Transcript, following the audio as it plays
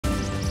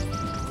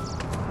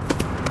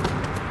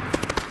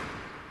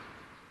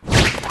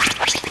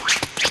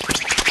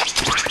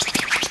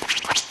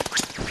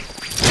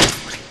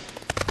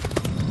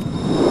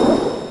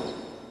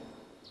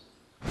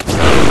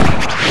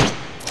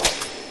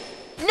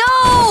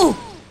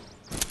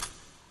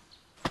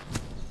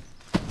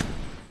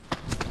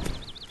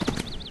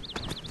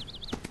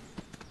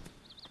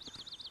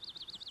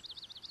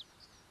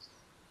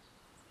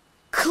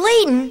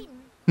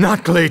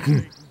Not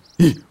Clayton!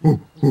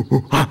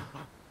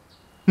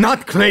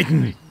 Not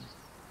Clayton!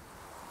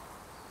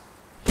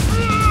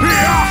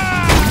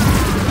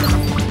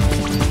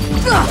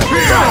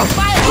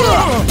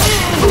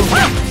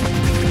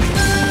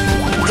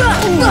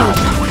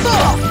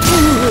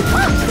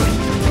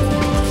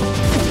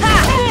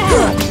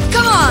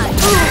 Come on!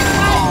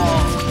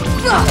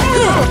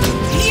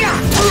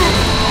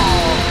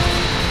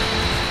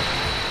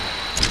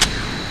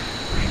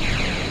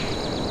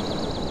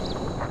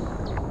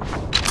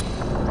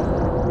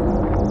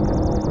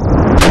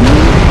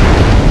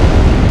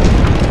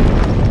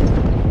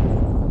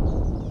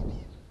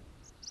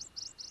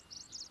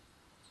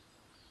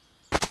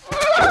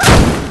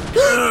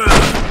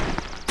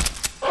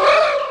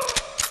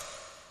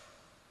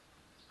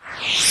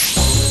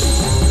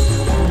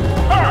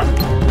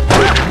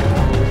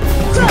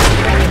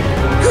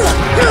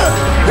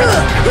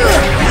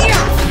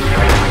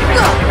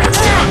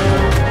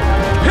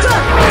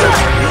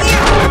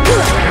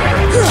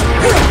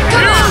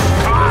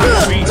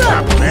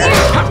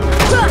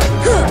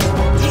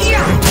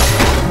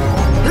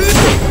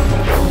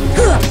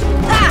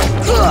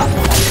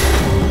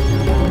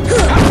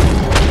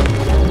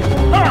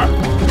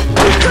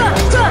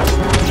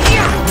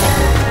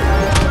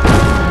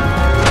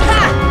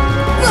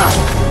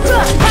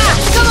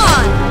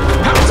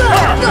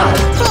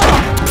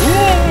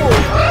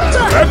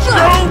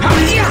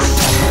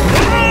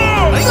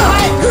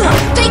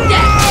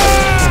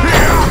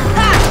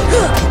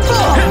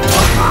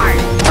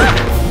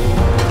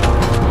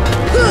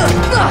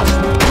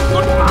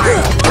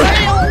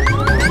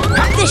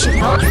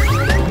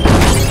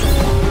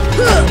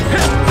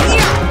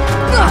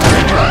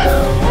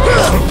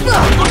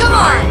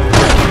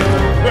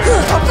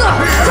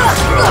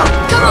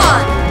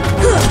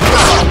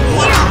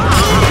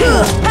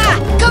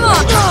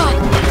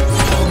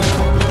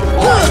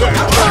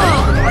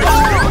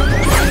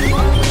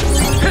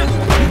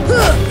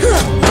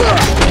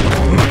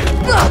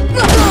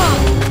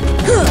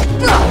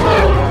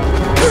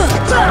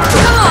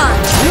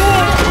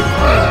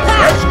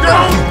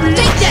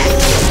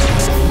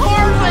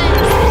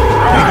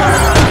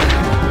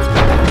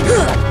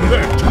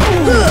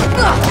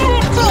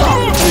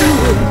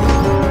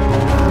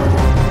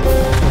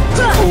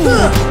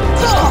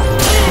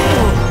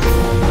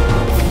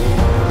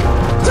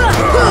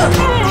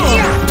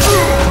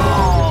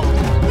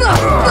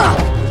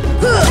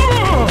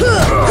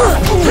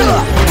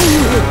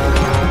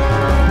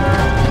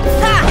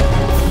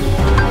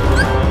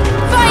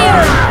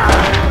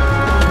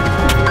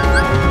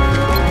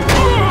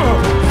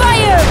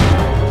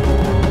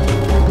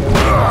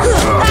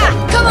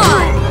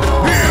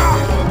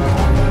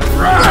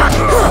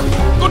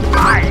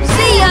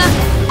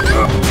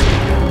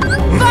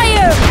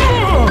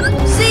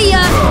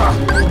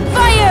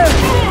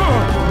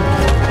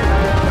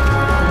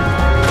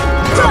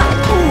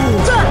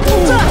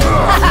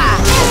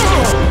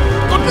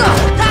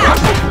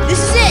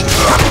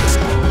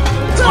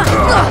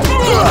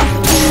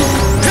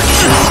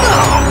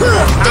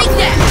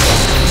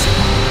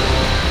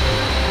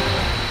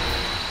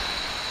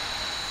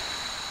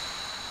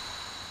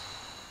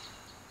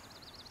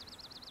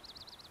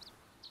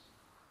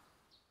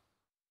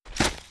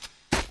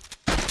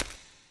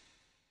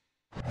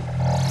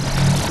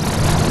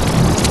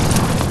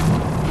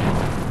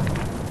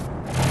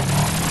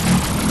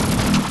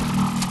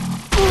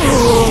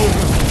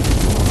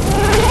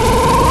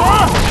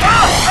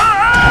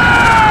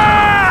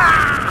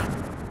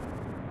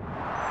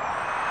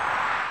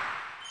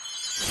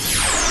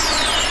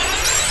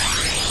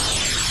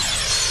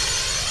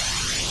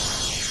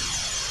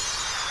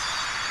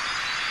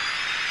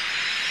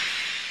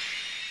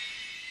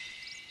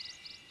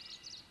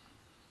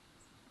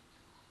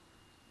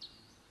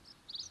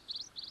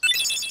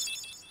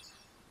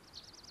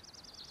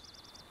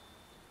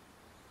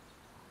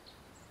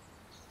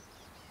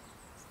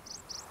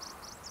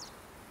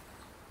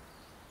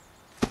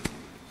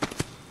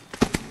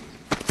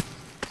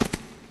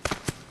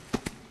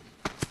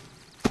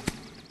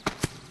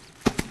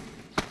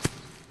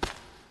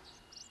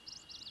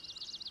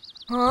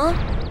 Huh?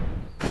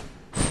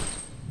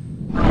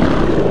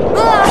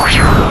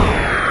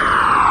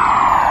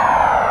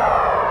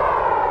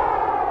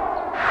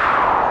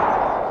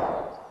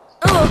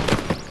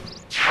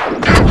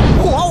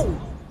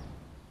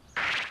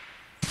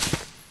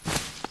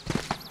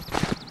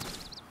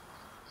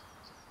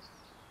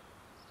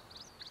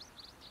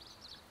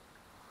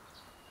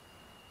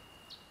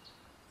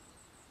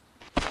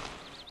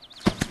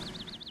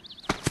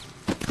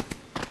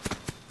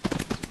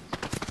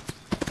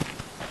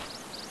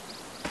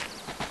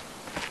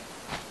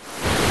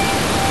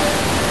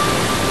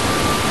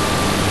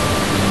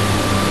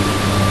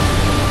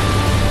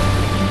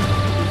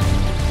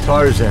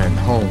 Tarzan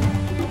home.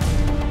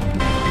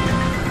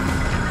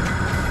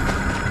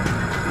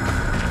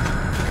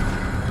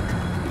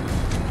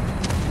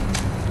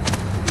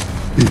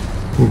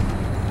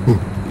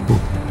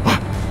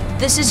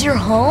 This is your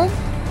home?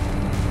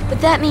 But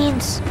that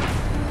means...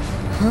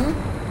 Huh?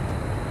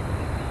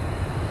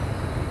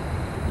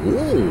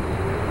 Ooh.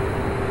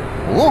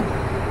 Huh?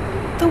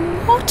 The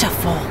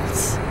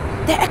waterfalls.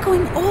 They're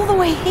echoing all the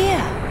way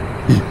here.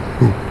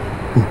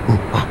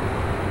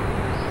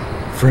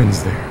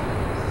 Friends there.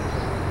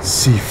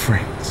 See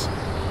friends.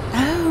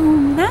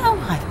 Oh, now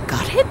I've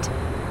got it.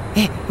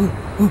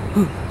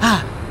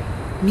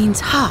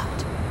 Means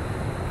heart.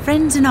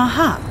 Friends in our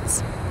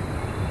hearts.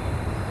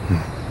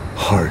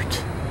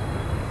 Heart.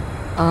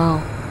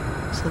 Oh,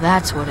 so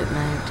that's what it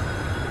meant.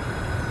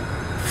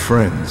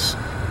 Friends.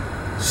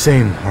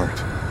 Same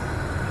heart.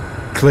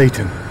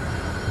 Clayton.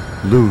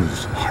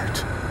 Lose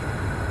heart.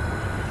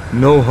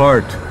 No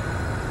heart.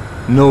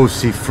 No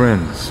see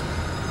friends.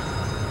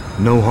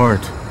 No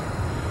heart.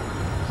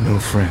 No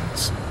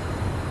friends.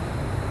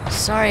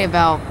 Sorry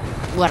about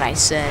what I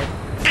said.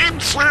 I'm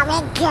sorry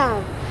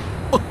too.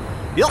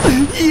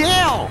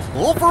 Yeah,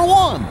 all for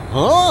one,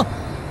 huh?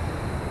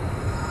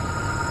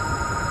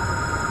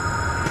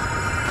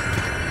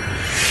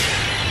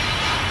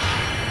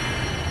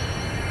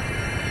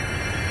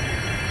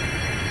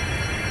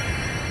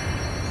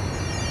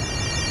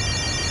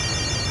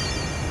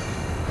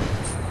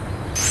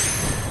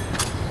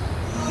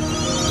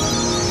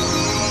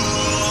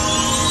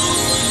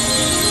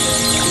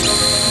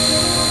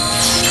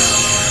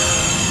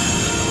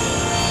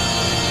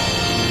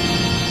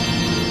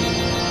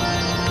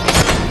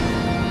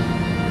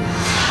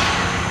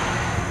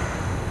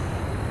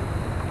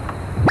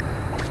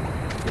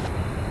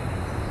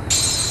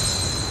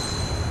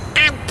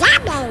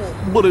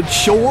 But it's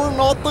sure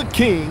not the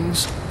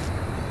king's.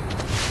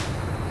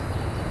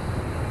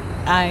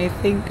 I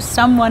think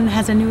someone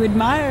has a new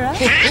admirer.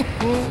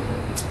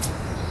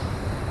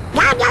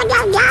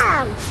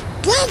 No.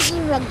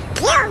 Daisy would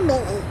kill me.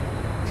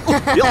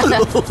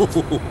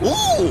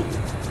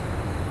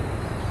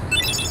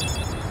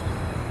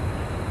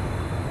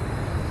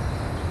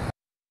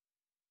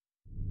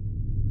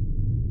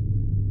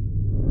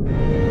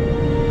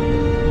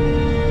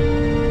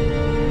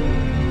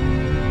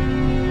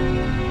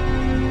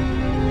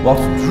 What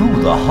drew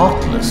the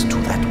Heartless to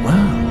that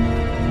world?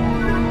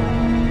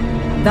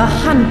 The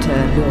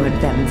hunter lured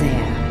them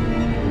there.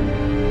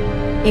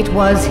 It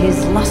was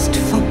his lust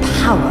for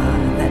power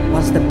that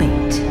was the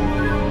bait.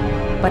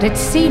 But it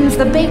seems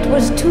the bait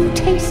was too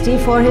tasty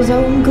for his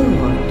own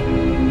good.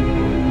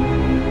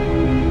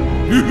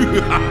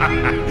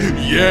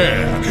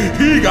 Yeah,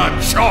 he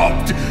got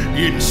chopped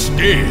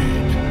instead.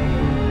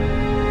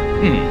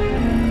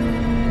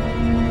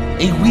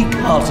 A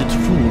weak-hearted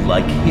fool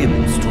like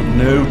him stood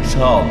no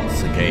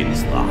chance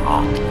against the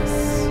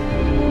Heartless.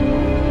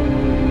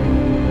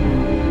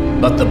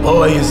 But the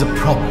boy is a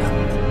problem.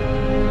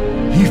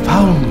 He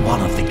found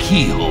one of the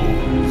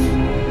keyholes.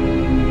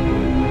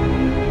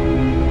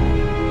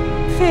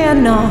 Fear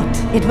not,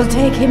 it will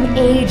take him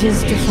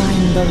ages to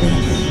find the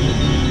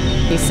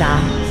lift.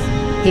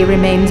 Besides, he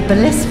remains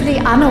blissfully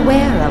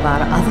unaware of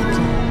our other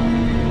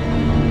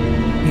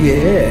plan.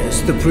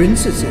 Yes, the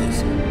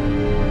princesses.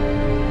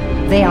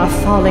 They are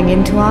falling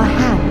into our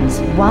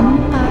hands, one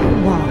by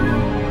one.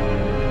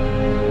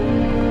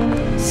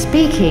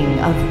 Speaking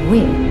of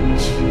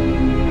which,